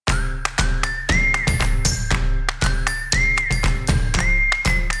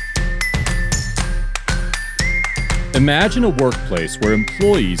Imagine a workplace where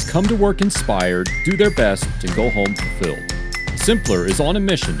employees come to work inspired, do their best, and go home fulfilled. Simpler is on a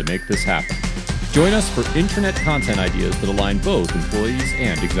mission to make this happen. Join us for intranet content ideas that align both employees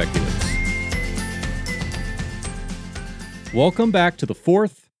and executives. Welcome back to the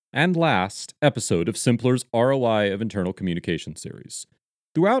fourth and last episode of Simpler's ROI of Internal Communication series.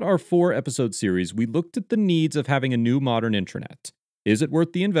 Throughout our 4-episode series, we looked at the needs of having a new modern intranet. Is it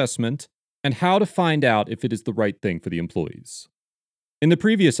worth the investment? And how to find out if it is the right thing for the employees. In the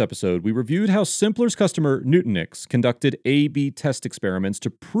previous episode, we reviewed how Simpler's customer Nutanix conducted A/B test experiments to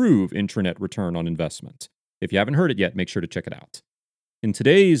prove intranet return on investment. If you haven't heard it yet, make sure to check it out. In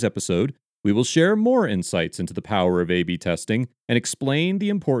today's episode, we will share more insights into the power of A/B testing and explain the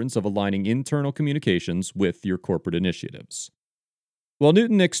importance of aligning internal communications with your corporate initiatives. While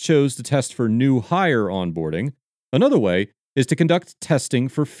Nutanix chose to test for new hire onboarding, another way is to conduct testing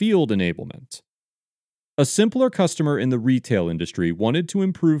for field enablement. A Simpler customer in the retail industry wanted to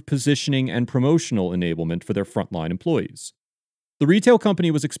improve positioning and promotional enablement for their frontline employees. The retail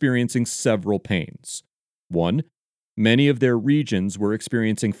company was experiencing several pains. 1. Many of their regions were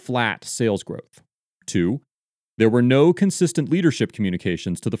experiencing flat sales growth. 2. There were no consistent leadership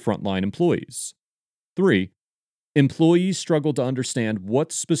communications to the frontline employees. 3. Employees struggled to understand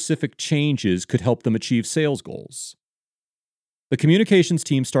what specific changes could help them achieve sales goals. The communications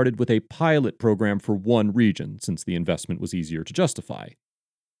team started with a pilot program for one region, since the investment was easier to justify.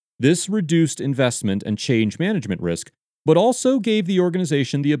 This reduced investment and change management risk, but also gave the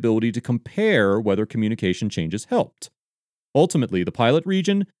organization the ability to compare whether communication changes helped. Ultimately, the pilot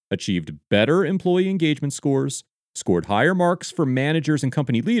region achieved better employee engagement scores, scored higher marks for managers and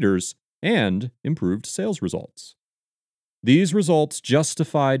company leaders, and improved sales results. These results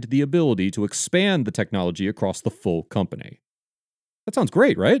justified the ability to expand the technology across the full company. That sounds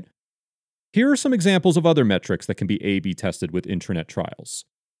great, right? Here are some examples of other metrics that can be A/B tested with intranet trials.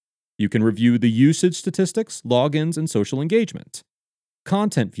 You can review the usage statistics, logins, and social engagement,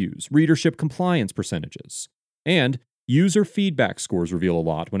 content views, readership compliance percentages, and user feedback scores reveal a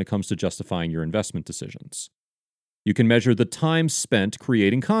lot when it comes to justifying your investment decisions. You can measure the time spent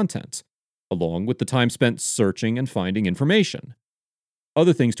creating content, along with the time spent searching and finding information.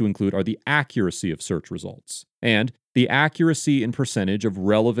 Other things to include are the accuracy of search results and the accuracy in percentage of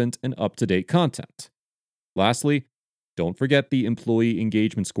relevant and up-to-date content. Lastly, don't forget the employee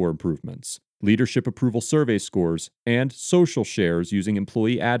engagement score improvements, leadership approval survey scores, and social shares using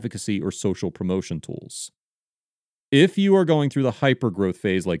employee advocacy or social promotion tools. If you are going through the hypergrowth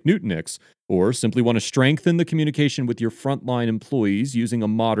phase like Nutanix, or simply want to strengthen the communication with your frontline employees using a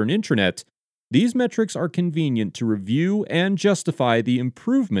modern intranet, these metrics are convenient to review and justify the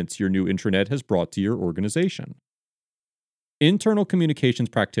improvements your new intranet has brought to your organization. Internal communications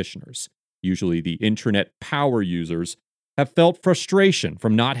practitioners, usually the intranet power users, have felt frustration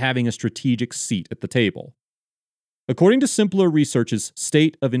from not having a strategic seat at the table. According to Simpler Research's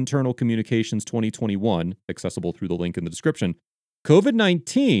State of Internal Communications 2021, accessible through the link in the description,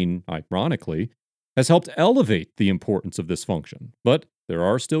 COVID-19, ironically, has helped elevate the importance of this function, but there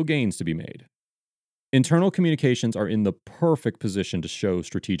are still gains to be made. Internal communications are in the perfect position to show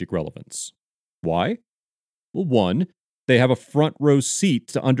strategic relevance. Why? Well, 1, they have a front row seat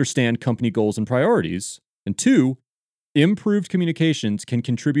to understand company goals and priorities, and 2, improved communications can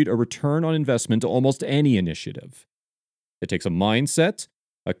contribute a return on investment to almost any initiative. It takes a mindset,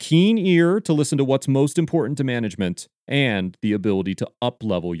 a keen ear to listen to what's most important to management, and the ability to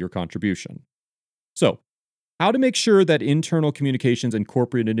up-level your contribution. So, how to make sure that internal communications and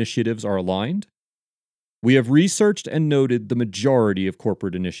corporate initiatives are aligned? We have researched and noted the majority of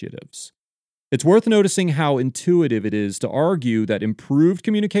corporate initiatives. It's worth noticing how intuitive it is to argue that improved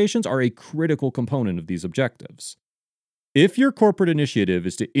communications are a critical component of these objectives. If your corporate initiative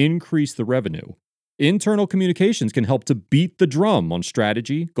is to increase the revenue, internal communications can help to beat the drum on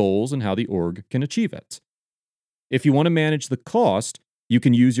strategy, goals, and how the org can achieve it. If you want to manage the cost, you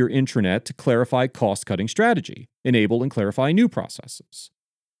can use your intranet to clarify cost-cutting strategy, enable and clarify new processes.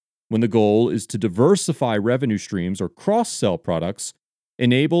 When the goal is to diversify revenue streams or cross-sell products,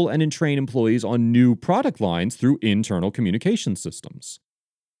 enable and entrain employees on new product lines through internal communication systems.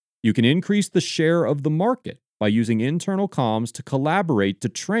 You can increase the share of the market by using internal comms to collaborate to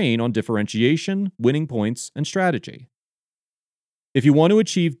train on differentiation, winning points, and strategy. If you want to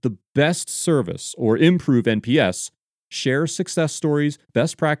achieve the best service or improve NPS, share success stories,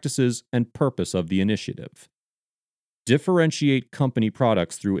 best practices, and purpose of the initiative. Differentiate company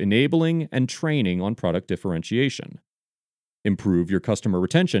products through enabling and training on product differentiation. Improve your customer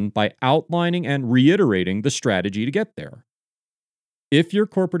retention by outlining and reiterating the strategy to get there. If your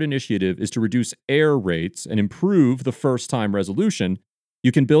corporate initiative is to reduce error rates and improve the first-time resolution,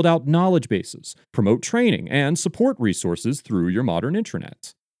 you can build out knowledge bases, promote training, and support resources through your modern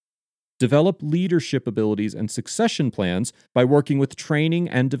intranet. Develop leadership abilities and succession plans by working with training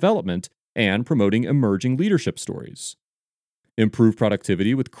and development and promoting emerging leadership stories. Improve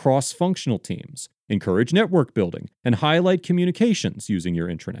productivity with cross-functional teams, encourage network building, and highlight communications using your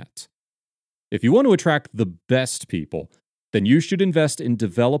intranet. If you want to attract the best people, then you should invest in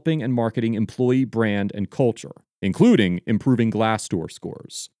developing and marketing employee brand and culture, including improving Glassdoor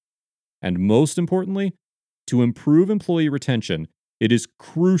scores. And most importantly, to improve employee retention, it is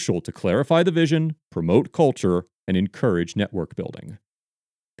crucial to clarify the vision, promote culture, and encourage network building.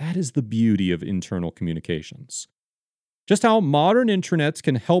 That is the beauty of internal communications. Just how modern intranets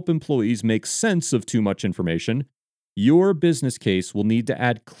can help employees make sense of too much information, your business case will need to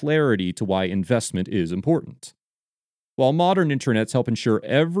add clarity to why investment is important. While modern intranets help ensure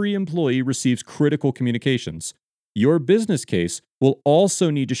every employee receives critical communications, your business case will also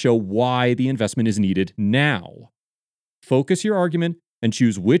need to show why the investment is needed now. Focus your argument and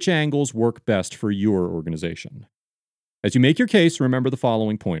choose which angles work best for your organization. As you make your case, remember the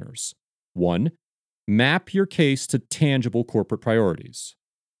following pointers. 1. Map your case to tangible corporate priorities.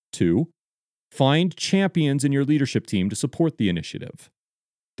 2. Find champions in your leadership team to support the initiative.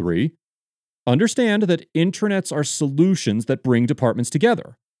 3. Understand that intranets are solutions that bring departments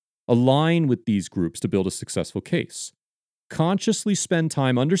together. Align with these groups to build a successful case. Consciously spend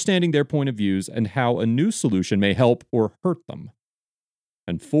time understanding their point of views and how a new solution may help or hurt them.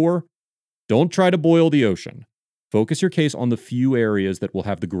 And 4, don't try to boil the ocean. Focus your case on the few areas that will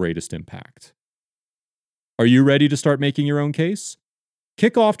have the greatest impact. Are you ready to start making your own case?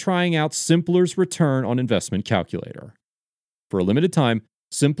 Kick off trying out Simpler's Return on Investment Calculator. For a limited time,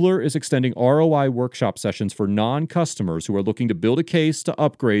 Simpler is extending ROI workshop sessions for non-customers who are looking to build a case to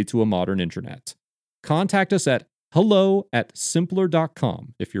upgrade to a modern intranet. Contact us at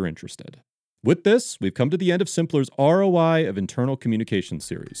hello@simpler.com if you're interested. With this, we've come to the end of Simpler's ROI of Internal Communication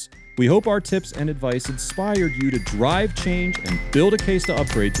series. We hope our tips and advice inspired you to drive change and build a case to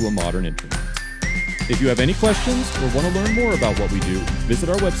upgrade to a modern intranet. If you have any questions or want to learn more about what we do, visit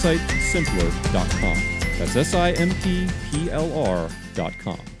our website, simpler.com. That's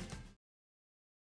simpler.com.